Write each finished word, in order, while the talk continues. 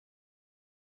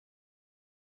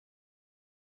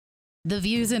The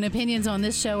views and opinions on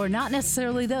this show are not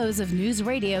necessarily those of News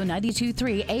Radio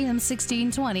 92.3 AM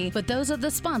 1620, but those of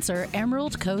the sponsor,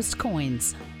 Emerald Coast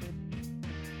Coins.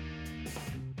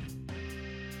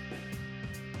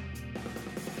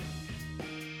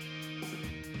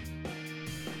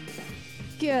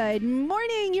 Good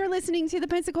morning. You're listening to the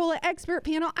Pensacola Expert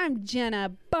Panel. I'm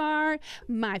Jenna Barr.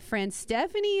 My friend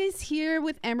Stephanie is here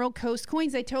with Emerald Coast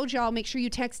Coins. I told y'all, make sure you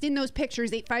text in those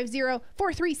pictures.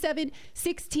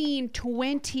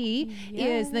 850-437-1620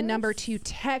 is the number to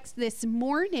text this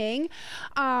morning.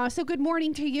 So good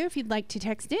morning to you if you'd like to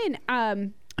text in.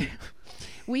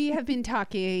 We have been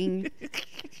talking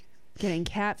getting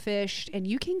catfished, and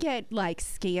you can get like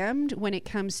scammed when it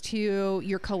comes to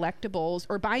your collectibles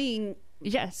or buying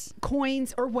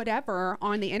coins or whatever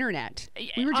on the internet.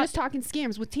 We were just talking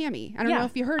scams with Tammy. I don't know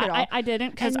if you heard it all. I didn't,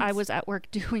 because I was at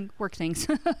work doing work things.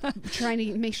 Trying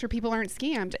to make sure people aren't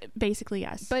scammed. Basically,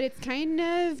 yes. But it's kind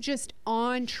of just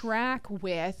on track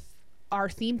with our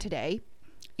theme today.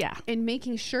 Yeah. And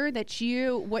making sure that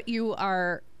what you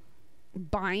are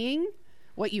buying,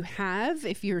 what you have,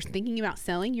 if you're thinking about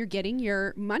selling, you're getting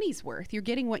your money's worth. You're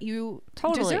getting what you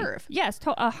deserve. Yes,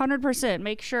 100%.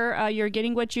 Make sure you're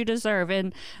getting what you deserve.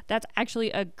 And that's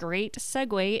actually a great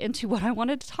segue into what I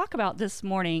wanted to talk about this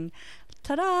morning.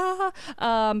 Ta-da!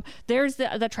 There's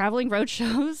the traveling road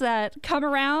shows that come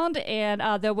around,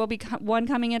 and there will be one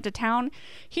coming into town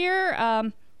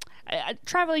here.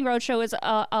 Traveling roadshow is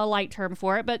a light term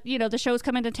for it, but the shows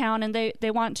come into town and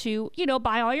they want to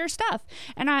buy all your stuff,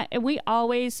 and we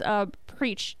always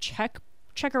preach check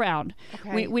around.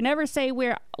 Okay. We never say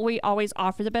we always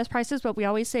offer the best prices, but we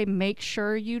always say make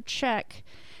sure you check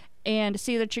and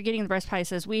see that you're getting the best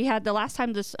prices. We had the last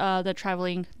time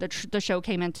the show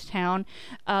came into town,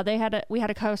 we had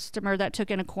a customer that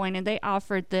took in a coin, and they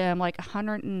offered them like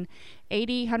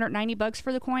 $190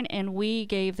 for the coin, and we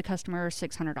gave the customer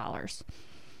 $600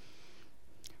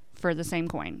 for the same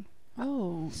coin.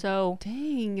 Oh, so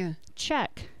dang.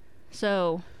 Check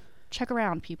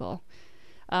around, people.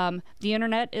 The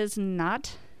internet is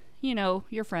not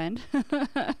your friend.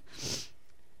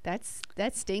 That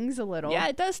stings a little. Yeah,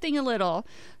 it does sting a little.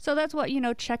 So that's what,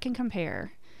 check and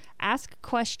compare. Ask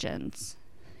questions.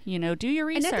 Do your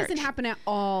research. And that doesn't happen at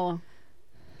all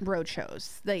road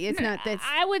shows. It's not.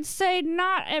 I would say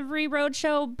not every road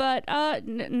show, but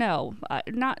no,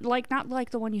 not like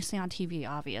the one you see on TV,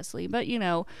 obviously. But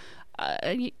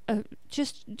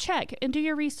just check and do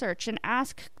your research and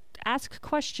ask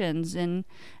questions and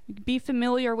be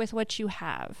familiar with what you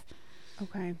have.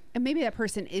 Okay. And maybe that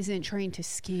person isn't trying to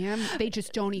scam. They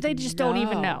just don't even know. They just don't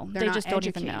even know. They're not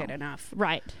educated enough.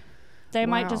 Right. They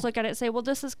might just look at it and say, well,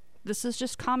 this is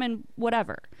just common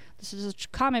whatever. This is a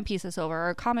common piece of silver or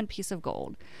a common piece of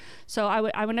gold. So I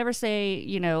would never say,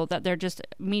 that they're just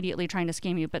immediately trying to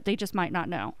scam you, but they just might not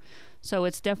know. So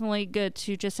it's definitely good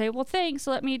to just say, well, thanks.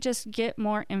 Let me just get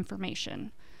more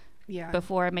information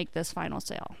before I make this final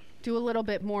sale. Do a little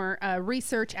bit more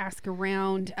research, ask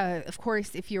around. Of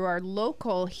course, if you are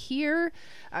local here,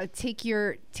 take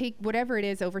whatever it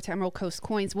is over to Emerald Coast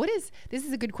Coins. This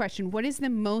is a good question. What is the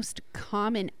most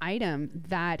common item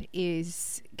that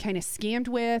is kind of scammed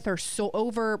with or so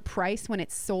overpriced when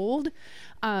it's sold?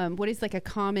 What is like a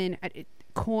common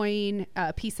coin,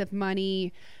 piece of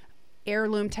money,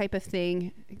 heirloom type of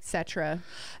thing, etc.?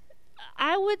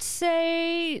 I would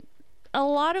say a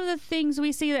lot of the things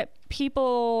we see that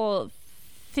people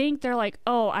think they're like,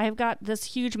 oh, I've got this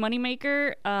huge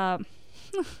moneymaker.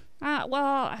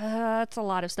 That's a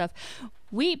lot of stuff.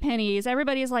 Wheat pennies.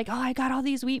 Everybody's like, oh, I got all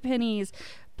these wheat pennies,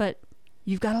 but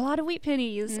you've got a lot of wheat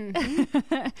pennies.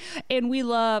 Mm-hmm. And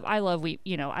I love wheat.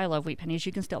 I love wheat pennies.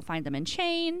 You can still find them in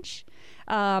change.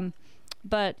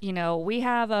 But we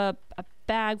have a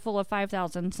bag full of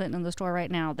 5,000 sitting in the store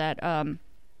right now that,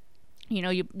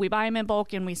 we buy them in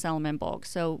bulk and we sell them in bulk.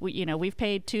 So we've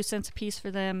paid 2 cents a piece for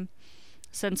them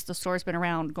since the store's been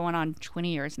around, going on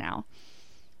 20 years now.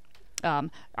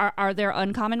 Are there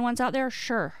uncommon ones out there?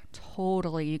 Sure,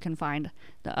 totally. You can find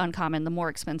the uncommon, the more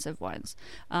expensive ones.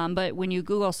 But when you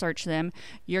Google search them,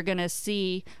 you're gonna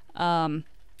see, a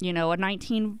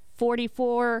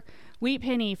 1944 wheat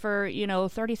penny for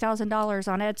 $30,000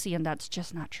 on Etsy, and that's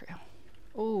just not true.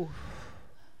 Oh.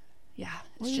 Yeah.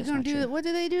 What are you going to do? What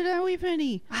do they do to that wheat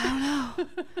penny? I don't know.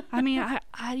 I mean,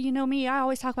 me, I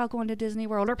always talk about going to Disney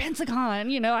World or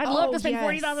Pensacon. I'd love to spend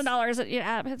 $40,000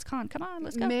 at Pensacon. Come on,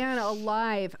 let's go. Man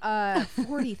alive.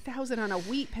 $40,000 on a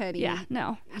wheat penny. Yeah,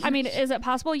 no. I mean, is it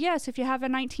possible? Yes. If you have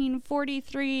a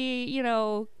 1943,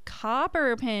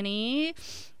 copper penny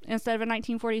instead of a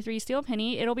 1943 steel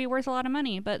penny, it'll be worth a lot of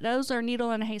money. But those are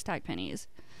needle in a haystack pennies.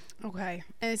 Okay.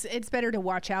 It's better to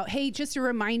watch out. Hey, just a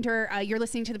reminder, you're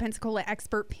listening to the Pensacola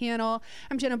Expert Panel.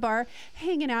 I'm Jenna Barr,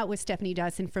 hanging out with Stephanie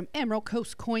Dawson from Emerald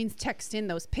Coast Coins. Text in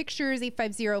those pictures,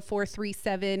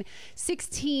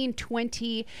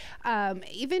 850-437-1620.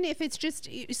 Even if it's just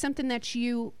something that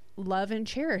you love and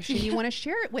cherish and you want to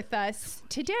share it with us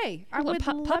today. I would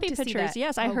love puppy to see pictures. that.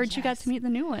 Yes, I heard you got to meet the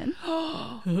new one.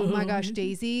 Oh my gosh,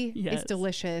 Daisy is Yes.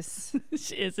 delicious.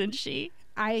 Isn't she?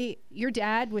 Your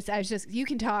dad was, you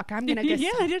can talk. I'm going to Yeah,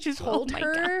 I just hold oh my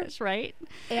her. gosh, right?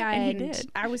 And he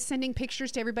did. I was sending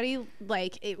pictures to everybody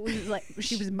like it was like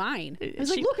she was mine. I was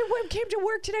like, She- look at what came to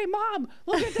work today, Mom.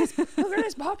 Look at this. Look at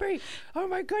this puppy. Oh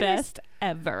my goodness. Best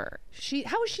ever.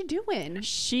 How is she doing?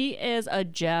 She is a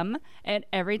gem, and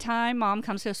every time Mom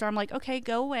comes to the store, I'm like, okay,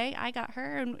 go away. I got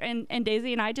her. And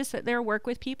Daisy and I just sit there, work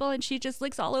with people, and she just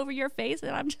licks all over your face,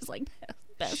 and I'm just like,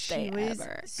 best day She was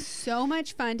ever. so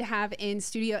much fun to have in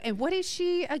studio. And what is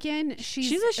she again?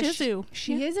 She's a Shih Tzu.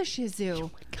 She is a Shih Tzu.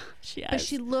 Gosh, yes. But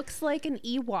she looks like an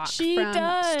Ewok She from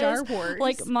does. Star Wars.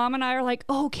 Like Mom and I are like,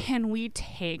 oh, can we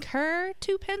take her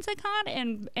to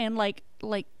Pensacon and like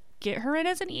get her in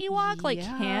as an Ewok? Like,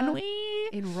 Yeah. can we?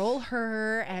 Enroll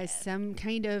her as some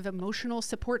kind of emotional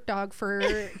support dog for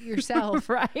yourself.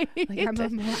 Right. Like,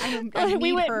 I We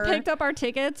need went her. and picked up our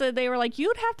tickets, and they were like,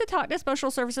 you'd have to talk to special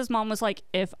services. Mom was like,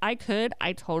 if I could,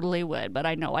 I totally would, but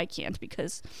I know I can't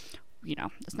because,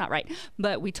 it's not right.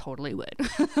 But we totally would.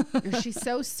 She's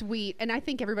so sweet, and I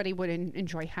think everybody would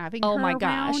enjoy having Oh her my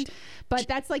gosh. around. But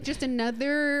that's like just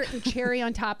another cherry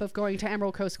on top of going to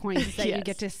Emerald Coast Coins is that you Yes.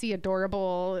 get to see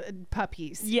adorable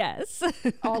puppies Yes.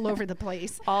 all over the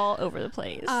place. All over the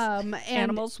place. And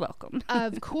Animals welcome.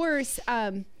 of course,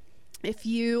 if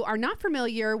you are not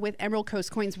familiar with Emerald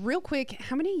Coast Coins, real quick,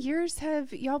 how many years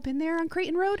have y'all been there on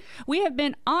Creighton Road? We have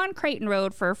been on Creighton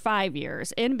Road for 5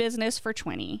 years, in business for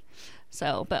 20.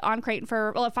 So, but on Creighton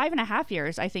for 5.5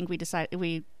 years, I think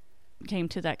we came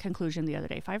to that conclusion the other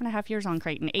day. 5.5 years on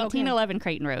Creighton, 1811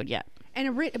 Creighton Road. Yeah.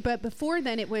 But before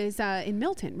then, it was in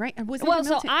Milton, right? Was it Well, in so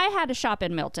Milton? I had a shop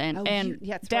in Milton, Oh, and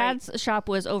yeah, that's Dad's shop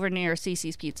was over near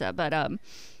Cece's Pizza. But yeah,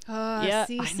 I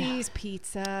know. Cece's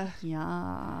Pizza.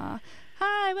 yeah.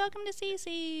 Hi, welcome to Cece's.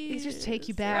 They just take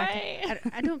you back. Right.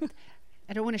 I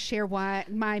don't want to share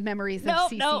my memories of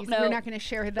Nope, Cece's. nope, We're nope. not going to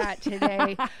share that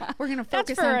today. We're going to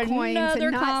focus That's for on coins another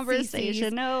and not conversation.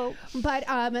 Cece's. No. But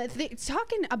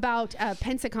talking about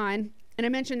Pensacon, and I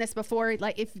mentioned this before,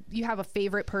 like if you have a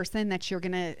favorite person that you're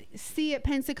going to see at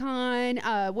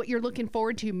Pensacon, what you're looking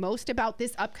forward to most about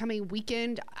this upcoming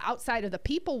weekend outside of the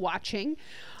people watching,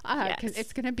 because Yes.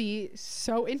 it's going to be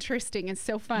so interesting and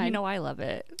so fun. I love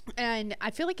it. And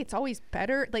I feel like it's always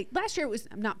better. Like last year it was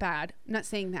not bad. I'm not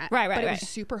saying that. Right, But it right. was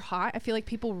super hot. I feel like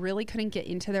people really couldn't get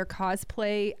into their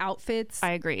cosplay outfits.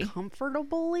 I agree.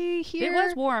 Comfortably here. It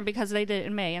was warm because they did it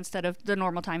in May instead of the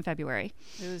normal time, February.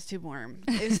 It was too warm.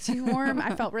 It was too warm.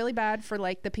 I felt really bad for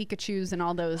like the Pikachus and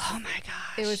all those. Oh my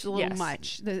gosh. It was a little Yes.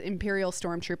 much. The Imperial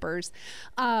Stormtroopers.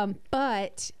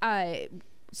 But I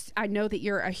know that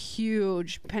you're a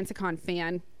huge Pensacon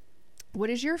fan. What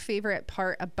is your favorite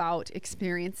part about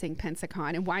experiencing Pensacon,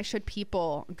 and why should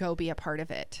people go be a part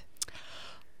of it?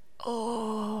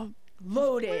 Oh,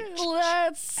 Loaded.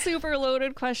 that's super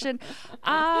loaded question.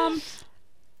 I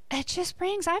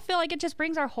feel like it just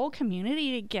brings our whole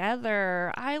community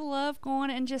together. I love going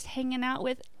and just hanging out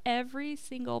with every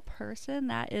single person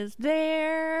that is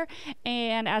there,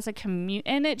 and as a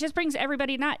and it just brings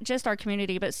everybody, not just our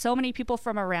community, but so many people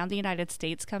from around the United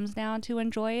States comes down to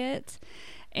enjoy it.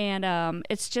 And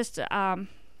it's just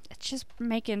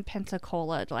making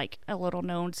Pensacola like a little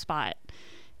known spot,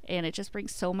 and it just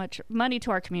brings so much money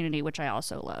to our community, which I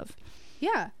also love.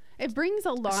 Yeah. It brings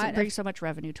a lot. It brings so much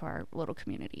revenue to our little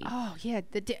community. Oh yeah,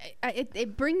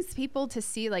 it brings people to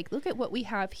see, like, look at what we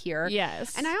have here.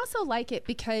 Yes. And I also like it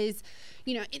because,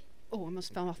 it. Oh, I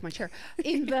almost fell off my chair.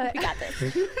 In the We got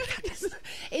this.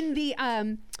 in the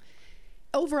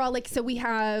overall, like, so we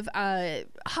have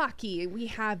hockey, we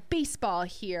have baseball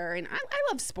here, and I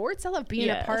love sports. I love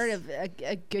being a part of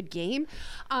a good game.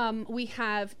 We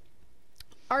have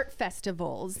art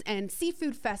festivals and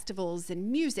seafood festivals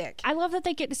and music. I love that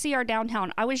they get to see our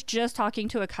downtown. I was just talking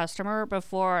to a customer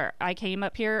before I came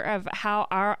up here of how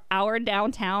our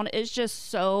downtown is just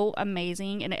so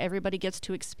amazing, and everybody gets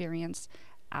to experience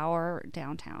our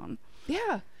downtown.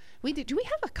 Yeah, we do. Do we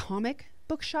have a comic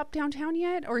book shop downtown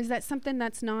yet, or is that something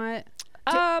that's not?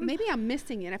 Maybe I'm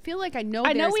missing it. I feel like I know.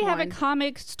 I know there's we have a one.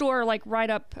 comic store like right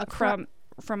up from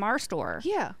from our store.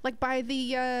 Yeah, like by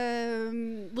the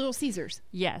Little Caesars.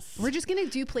 Yes. We're just gonna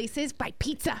do places by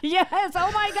pizza. Yes.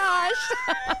 Oh my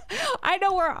gosh. I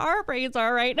know where our brains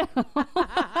are right now.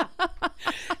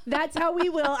 That's how we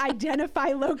will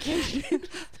identify locations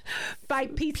by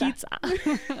pizza.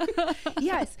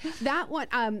 Yes, that one.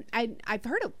 I've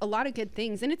heard a lot of good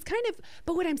things, and it's kind of.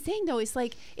 But what I'm saying though is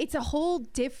like it's a whole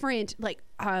different like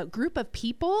group of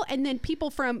people, and then people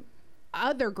from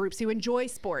other groups who enjoy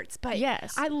sports. But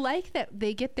yes, I like that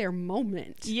they get their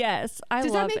moment. Yes,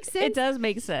 Does that make sense? It does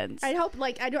make sense. I hope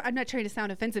I'm not trying to sound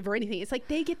offensive or anything. It's like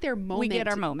they get their moment. We get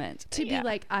our moment to be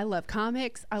like, I love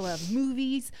comics, I love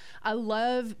movies, I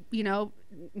love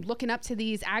looking up to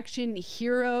these action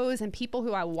heroes and people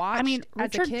who I watched. I mean,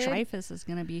 as Richard a kid. Dreyfuss is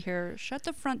going to be here. Shut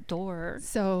the front door.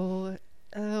 So,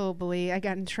 oh boy, I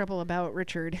got in trouble about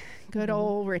Richard. Good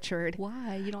old Richard.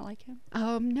 Why? You don't like him?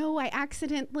 No, I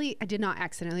did not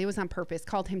accidentally. It was on purpose.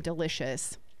 Called him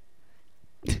delicious.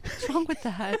 What's wrong with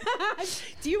that?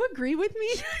 Do you agree with me?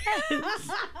 Yes.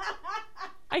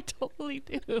 I totally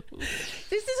do.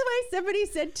 This is why somebody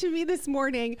said to me this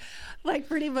morning, like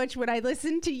pretty much when I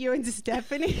listened to you and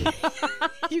Stephanie,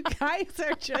 you guys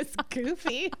are just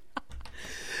goofy.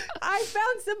 I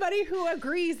found somebody who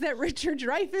agrees that Richard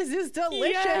Dreyfuss is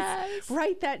delicious. Yes.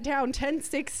 Write that down,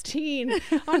 10/16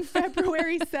 on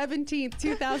February 17th,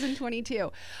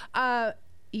 2022.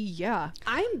 Yeah,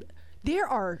 there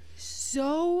are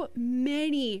so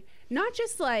many, not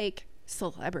just like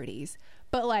celebrities,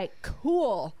 but like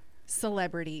cool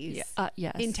celebrities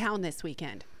yes. in town this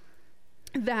weekend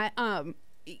that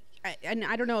and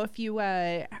I don't know if you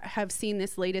have seen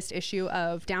this latest issue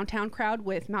of Downtown Crowd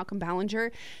with Malcolm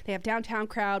Ballinger. They have Downtown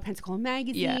Crowd, Pensacola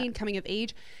Magazine, Coming of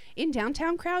Age. In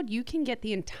Downtown Crowd, you can get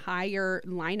the entire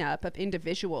lineup of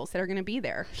individuals that are going to be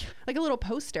there, like a little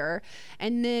poster.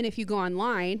 And then if you go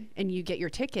online and you get your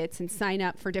tickets and sign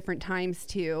up for different times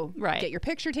to get your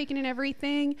picture taken and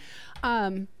everything,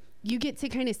 you get to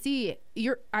kind of see.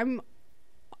 I'm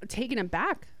taken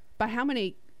aback by how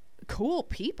many cool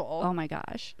people oh my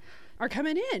gosh are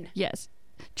coming in. Yes.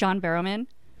 John Barrowman.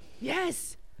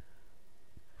 Yes.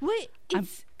 What?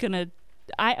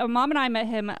 Mom and I met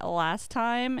him last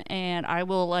time, and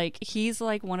he's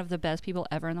like one of the best people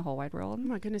ever in the whole wide world. Oh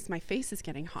my goodness, my face is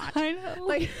getting hot. I know.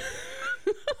 Like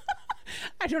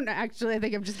I don't know, actually I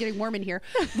think I'm just getting warm in here.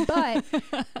 But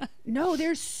no,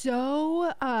 there's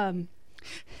so I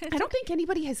don't think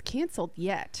anybody has canceled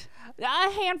yet.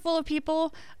 A handful of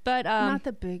people, but not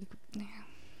the big.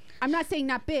 I'm not saying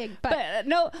not big, but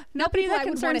nobody that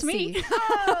concerns me.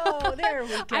 Oh, there we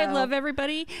go. I love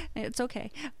everybody. It's okay.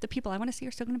 The people I want to see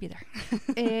are still going to be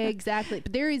there. Exactly.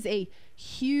 But there is a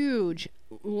huge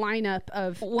lineup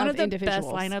of one of the individuals.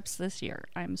 best lineups this year.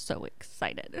 I'm so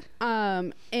excited.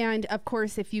 And of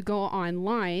course, if you go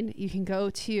online, you can go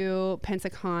to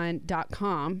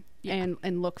pensacon.com. Yeah.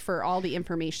 And look for all the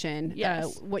information,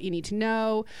 yes. What you need to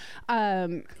know.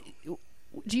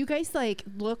 Do you guys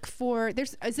look for,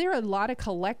 is there a lot of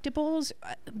collectibles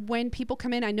when people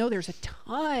come in? I know there's a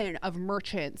ton of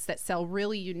merchants that sell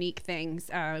really unique things.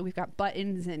 We've got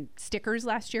buttons and stickers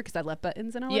last year because I love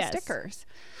buttons and I love stickers.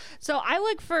 So I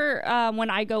look for, when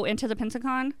I go into the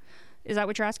Pensacon, is that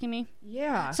what you're asking me?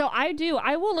 Yeah. So I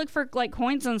will look for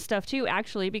coins and stuff too,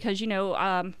 actually, because,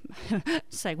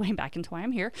 segueing back into why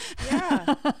I'm here.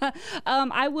 Yeah.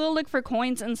 I will look for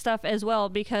coins and stuff as well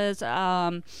because,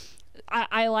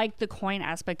 I like the coin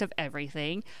aspect of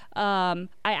everything. I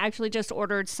actually just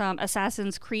ordered some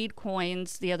Assassin's Creed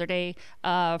coins the other day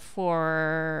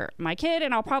for my kid,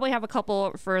 and I'll probably have a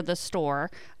couple for the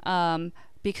store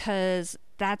because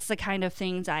that's the kind of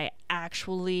things I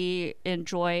actually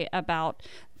enjoy about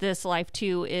this life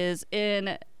too, is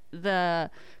in the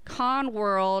con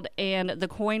world and the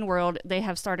coin world, they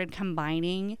have started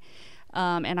combining,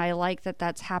 and I like that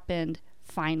that's happened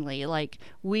finally. My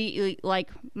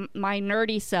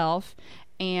nerdy self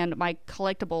and my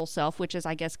collectible self, which is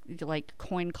I guess like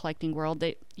coin collecting world,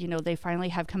 they finally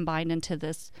have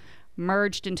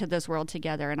merged into this world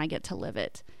together, and I get to live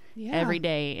it every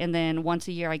day. And then once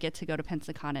a year I get to go to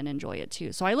Pensacon and enjoy it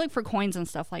too. So I look for coins and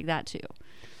stuff like that too.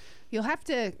 You'll have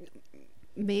to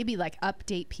maybe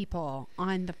update people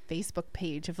on the Facebook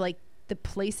page of the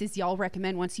places y'all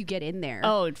recommend once you get in there.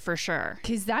 Oh, for sure.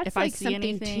 Because that's if I see something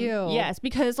anything, too. Yes,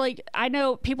 because I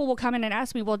know people will come in and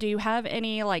ask me, well, do you have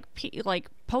any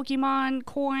Pokemon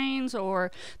coins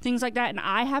or things like that? And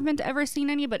I haven't ever seen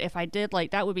any, but if I did,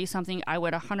 that would be something I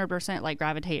would 100%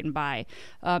 gravitate and buy,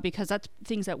 because that's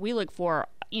things that we look for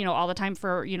all the time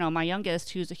for, my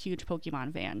youngest, who's a huge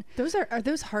Pokemon fan. Are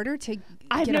those harder to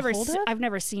I've get never a hold of? I've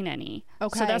never seen any.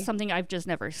 Okay. So that's something I've just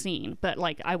never seen. But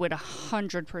like I would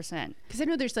 100%. Because I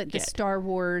know there's like the Star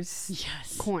Wars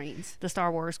Yes. coins. The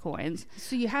Star Wars coins.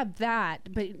 So you have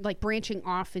that, but like branching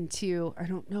off into, I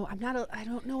don't know. I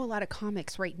don't know a lot of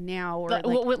comics right now. Or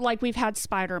Like we've had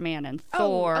Spider-Man and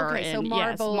Thor. Okay, so and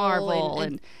Marvel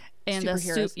and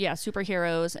superheroes.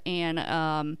 Superheroes.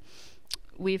 And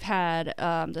we've had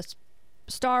the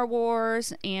Star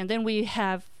Wars, and then we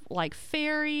have like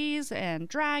fairies and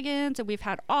dragons, and we've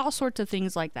had all sorts of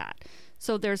things like that.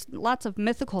 So there's lots of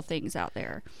mythical things out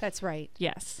there. That's right.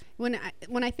 Yes. When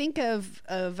I think of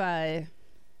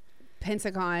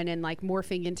Pentagon and like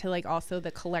morphing into like also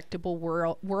the collectible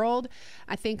world,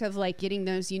 I think of like getting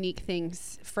those unique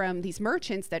things from these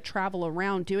merchants that travel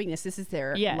around doing this. This is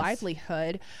their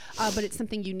livelihood, but it's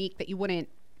something unique that you wouldn't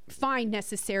find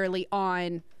necessarily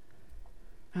on,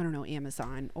 I don't know,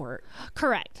 Amazon or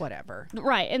correct whatever.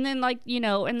 Right. And then like,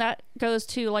 and that goes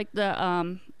to like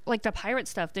the pirate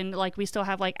stuff. Then like we still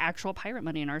have like actual pirate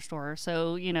money in our store.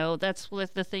 So, that's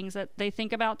with the things that they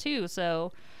think about too.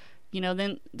 So,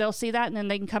 then they'll see that, and then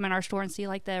they can come in our store and see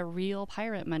like the real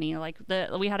pirate money. Like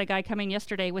we had a guy come in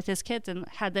yesterday with his kids and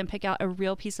had them pick out a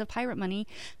real piece of pirate money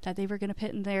that they were going to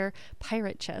put in their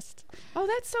pirate chest. Oh,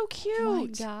 that's so cute. Oh my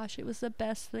gosh, it was the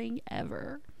best thing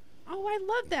ever. Oh, I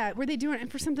love that. Were they doing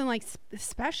it for something like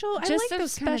special? Just I like a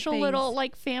those special kind of little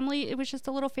like family. It was just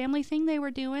a little family thing they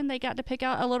were doing. They got to pick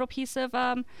out a little piece of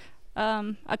it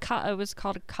was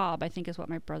called a cob, I think is what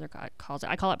my brother calls it.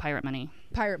 I call it pirate money.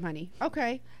 Pirate money.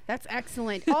 Okay, that's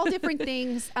excellent. All different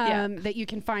things that you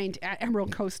can find at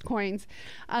Emerald Coast Coins.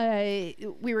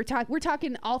 We're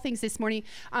talking all things this morning.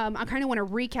 I kind of want to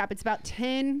recap. It's about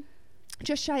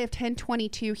just shy of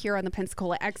 10:22 here on the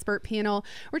Pensacola Expert Panel.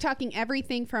 We're talking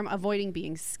everything from avoiding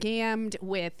being scammed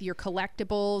with your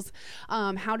collectibles,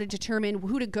 how to determine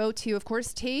who to go to. Of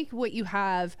course, take what you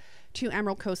have to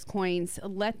Emerald Coast Coins.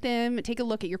 Let them take a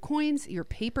look at your coins, your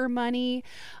paper money.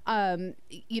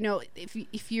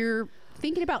 If you're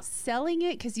thinking about selling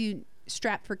it because you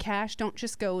strapped for cash, don't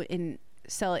just go and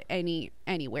sell it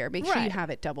anywhere. Make sure you have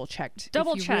it double checked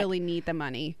if you really need the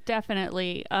money.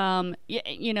 Definitely. And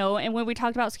when we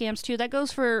talked about scams too, that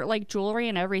goes for like jewelry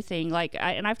and everything. Like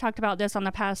I've talked about this on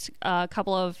the past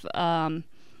couple of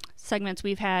segments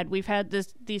we've had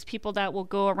these people that will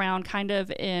go around kind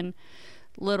of in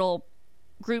little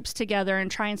groups together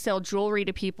and try and sell jewelry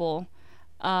to people.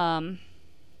 What?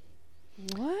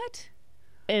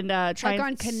 And try like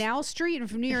on Canal Street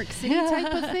of New York City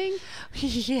type of thing?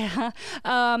 Yeah.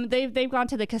 They've gone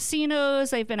to the casinos.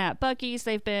 They've been at Buc-ee's.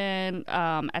 They've been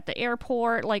at the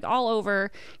airport, like all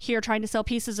over here trying to sell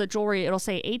pieces of jewelry. It'll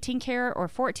say 18 karat or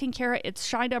 14 karat. It's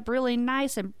shined up really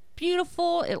nice and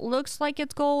beautiful. It looks like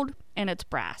it's gold and it's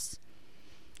brass.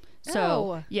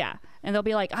 So, yeah. And they'll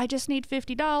be like, I just need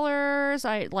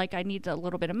 $50. I need a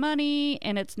little bit of money,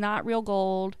 and it's not real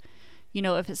gold.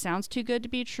 If it sounds too good to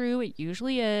be true, it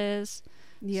usually is.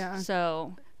 Yeah.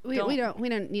 So we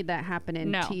don't need that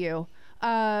happening to you.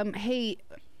 Hey,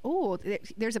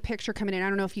 there's a picture coming in. I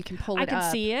don't know if you can pull it up. I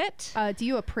can see it. Do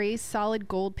you appraise solid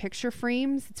gold picture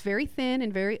frames? It's very thin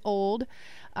and very old.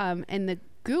 And the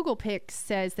Google pic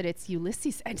says that it's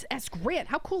Ulysses S. Grant.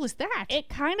 How cool is that? It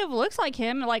kind of looks like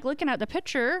him, like looking at the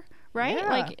picture, right? Yeah.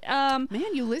 Like,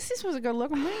 man, Ulysses was a good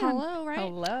looking man. Hello, right?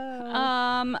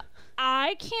 Hello.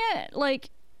 I can't, like,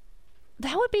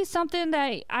 that would be something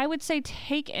that I would say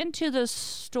take into the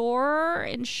store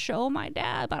and show my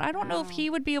dad, but I don't know if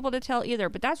he would be able to tell either,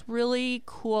 but that's really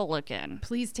cool looking.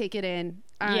 Please take it in.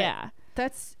 Yeah.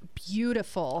 That's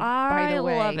beautiful, by the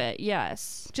way. I love it,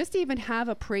 yes. Just to even have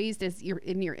appraised as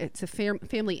it's a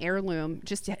family heirloom,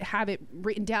 just to have it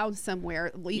written down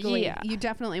somewhere legally. Yeah. You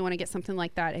definitely want to get something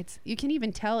like that. You can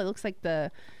even tell, it looks like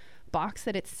the box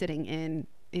that it's sitting in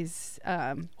is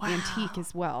antique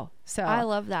as well. So I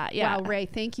love that. Yeah. Wow, Ray,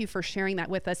 thank you for sharing that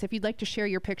with us. If you'd like to share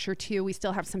your picture too, we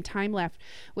still have some time left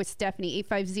with Stephanie.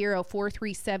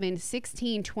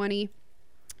 850-437-1620.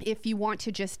 If you want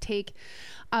to just take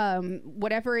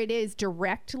whatever it is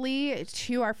directly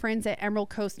to our friends at Emerald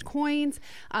Coast Coins,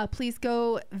 please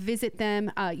go visit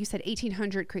them. You said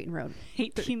 1800 Creighton Road.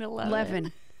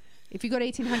 1811. If you go to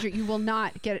 1800, you will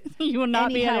not get you will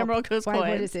not be at Emerald Coast Coins.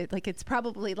 What is it? Like it's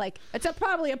probably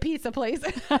probably a pizza place.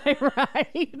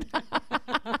 Right.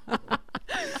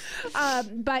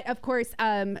 But of course,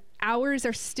 hours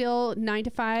are still 9 to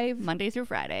 5. Monday through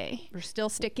Friday. We're still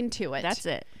sticking to it. That's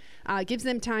it. Gives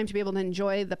them time to be able to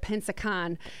enjoy the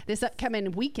Pensacon this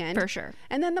upcoming weekend. For sure.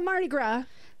 And then the Mardi Gras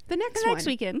the next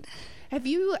weekend. Have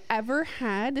you ever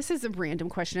had, this is a random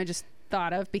question, I just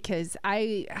thought of because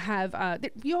I have,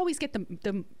 you always get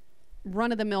the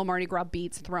run-of-the-mill Mardi Gras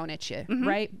beads thrown at you,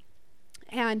 right?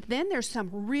 And then there's some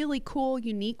really cool,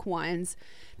 unique ones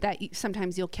that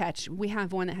sometimes you'll catch. We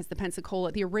have one that has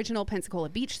the original Pensacola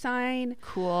beach sign.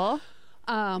 Cool.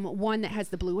 One that has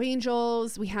the Blue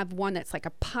Angels. We have one that's like a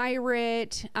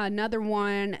pirate. Another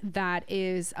one that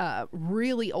is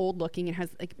really old looking and has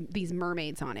like these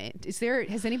mermaids on it.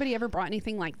 Has anybody ever brought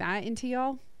anything like that into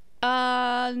y'all?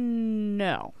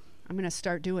 No. I'm going to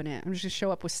start doing it. I'm just going to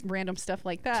show up with random stuff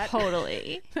like that.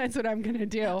 Totally. That's what I'm going to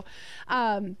do.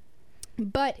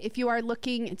 But if you are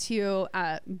looking to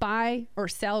buy or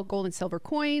sell gold and silver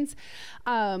coins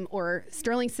or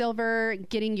sterling silver,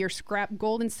 getting your scrap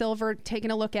gold and silver,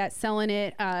 taking a look at selling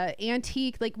it,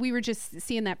 antique, like we were just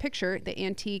seeing that picture, the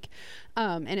antique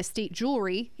and estate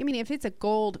jewelry. I mean, if it's a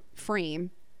gold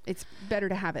frame, it's better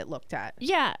to have it looked at.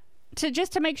 Yeah.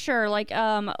 Just to make sure, like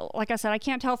I said, I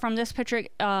can't tell from this picture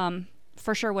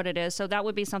for sure what it is. So that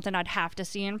would be something I'd have to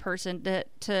see in person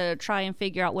to try and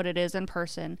figure out what it is in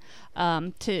person,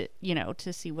 to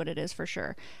see what it is for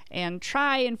sure and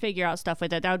try and figure out stuff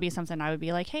with it. That would be something I would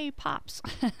be like, hey, Pops,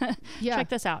 check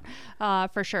this out,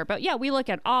 for sure. But yeah, we look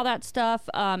at all that stuff,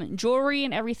 jewelry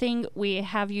and everything. We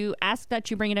have you ask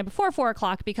that you bring it in before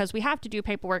 4:00 because we have to do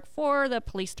paperwork for the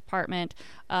police department,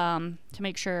 to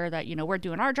make sure that, we're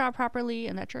doing our job properly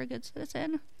and that you're a good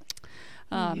citizen.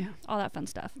 All that fun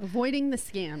stuff. Avoiding the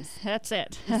scams. That's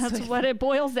it. That's what it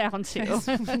boils down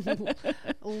to.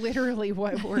 Literally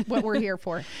what we're here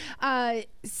for.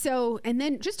 So, and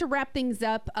then just to wrap things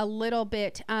up a little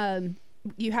bit,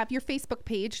 you have your Facebook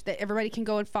page that everybody can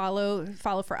go and follow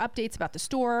for updates about the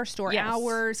store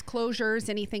hours, closures,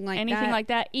 anything like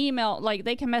that. Email, like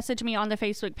they can message me on the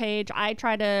Facebook page. I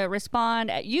try to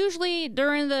respond usually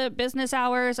during the business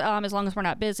hours, as long as we're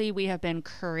not busy. We have been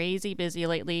crazy busy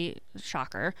lately.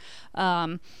 Shocker.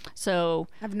 So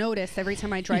I've noticed every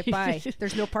time I drive by,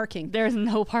 there's no parking. There's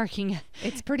no parking.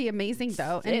 It's pretty amazing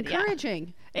though, and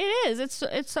encouraging. Yeah. It is.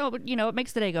 It's so, it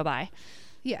makes the day go by.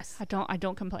 Yes. I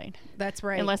don't complain. That's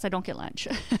right. Unless I don't get lunch.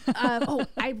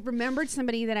 I remembered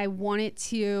somebody that I wanted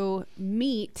to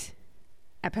meet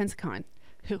at Pensacon.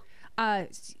 Who?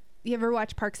 You ever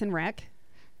watch Parks and Rec?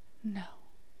 No.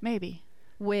 Maybe.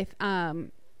 With Amy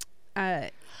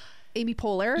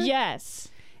Poehler? Yes.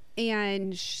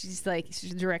 And she's the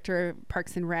director of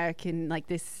Parks and Rec in like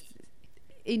this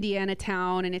Indiana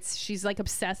town, and she's like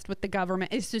obsessed with the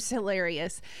government. It's just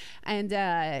hilarious. And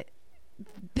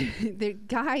the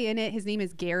guy in it, his name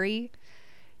is Gary.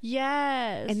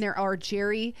 Yes. And there are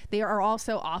Jerry. They are all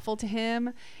so awful to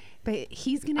him. But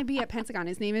he's going to be at Pensacon.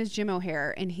 His name is Jim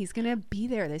O'Hare, and he's going to be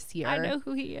there this year. I know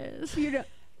who he is.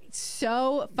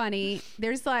 So funny.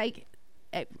 There's like,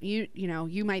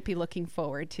 you might be looking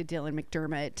forward to Dylan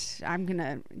McDermott. I'm going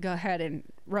to go ahead and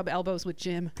rub elbows with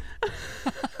Jim.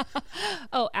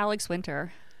 Oh, Alex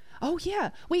Winter. Oh, yeah.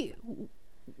 Wait,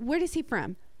 where is he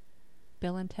from?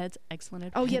 Bill and Ted's Excellent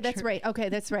Adventure. Oh, yeah, that's right. Okay,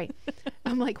 that's right.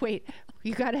 I'm like, wait,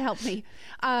 you got to help me.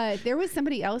 There was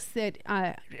somebody else that,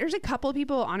 there's a couple of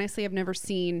people, honestly, I've never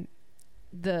seen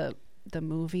the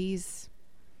movies.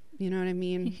 You know what I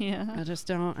mean? Yeah.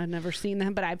 I've never seen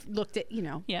them, but I've looked at,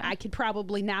 I could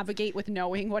probably navigate with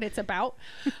knowing what it's about.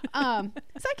 So I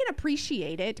can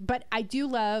appreciate it, but I do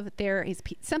love there is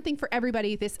something for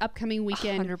everybody this upcoming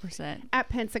weekend 100%. at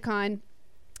Pensacon.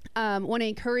 Want to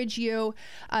encourage you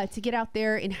to get out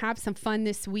there and have some fun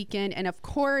this weekend. And of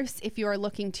course, if you are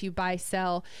looking to buy,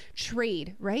 sell,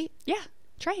 trade, right? Yeah,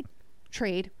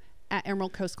 trade at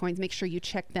Emerald Coast Coins. Make sure you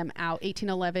check them out.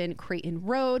 1811 Creighton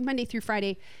Road, Monday through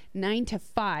Friday, 9 to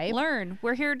 5. Learn.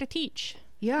 We're here to teach.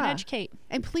 Yeah. And educate.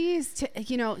 And please,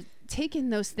 take in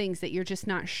those things that you're just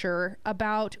not sure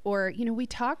about, or we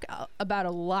talk about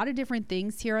a lot of different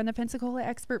things here on the Pensacola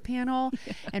Expert Panel.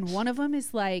 And one of them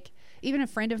is like, even a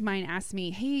friend of mine asked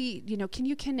me, hey, can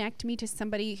you connect me to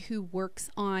somebody who works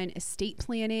on estate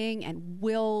planning and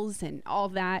wills and all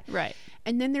that? Right.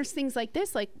 And then there's things like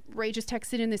this, like Ray just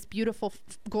texted in this beautiful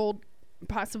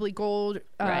possibly gold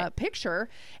right. picture,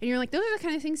 and you're like, those are the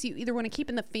kind of things you either want to keep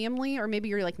in the family, or maybe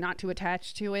you're like not too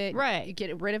attached to it, right? You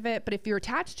get rid of it. But if you're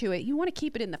attached to it, you want to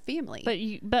keep it in the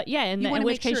family. But yeah, in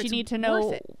which case you need to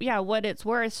know what it's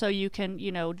worth, so you can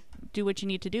do what you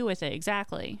need to do with it.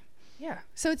 Exactly. Yeah.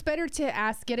 So it's better to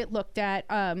ask, get it looked at.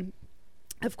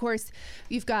 Of course,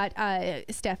 you've got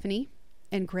Stephanie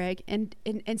and Greg and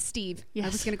Steve. Yes. I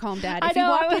was going to call him Dad. If you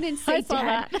walk in and say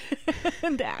Dad,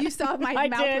 Dad. You saw my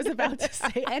mouth was about to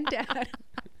say and Dad.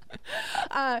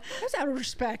 That's out of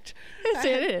respect. Yes,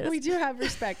 it is. We do have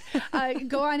respect.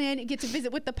 Go on in, get to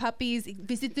visit with the puppies,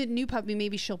 visit the new puppy.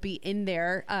 Maybe she'll be in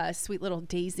there, sweet little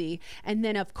Daisy. And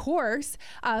then, of course,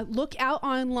 look out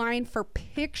online for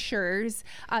pictures.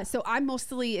 So I'm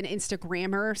mostly an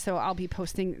Instagrammer, so I'll be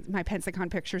posting my Pensacon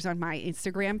pictures on my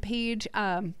Instagram page.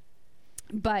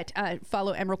 But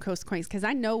follow Emerald Coast Coins because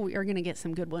I know we are going to get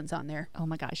some good ones on there. Oh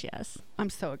my gosh, yes. I'm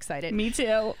so excited. Me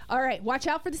too. All right. Watch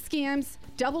out for the scams.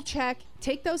 Double check.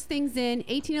 Take those things in.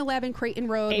 1811 Creighton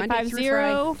Road.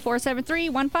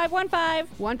 850-473-1515.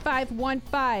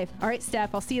 1515. All right,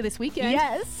 Steph. I'll see you this weekend.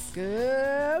 Yes.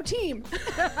 Go team.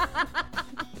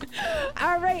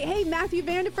 All right. Hey, Matthew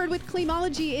Vanderford with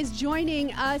Claimology is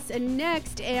joining us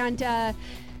next. And I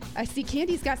see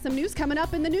Candy's got some news coming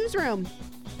up in the newsroom.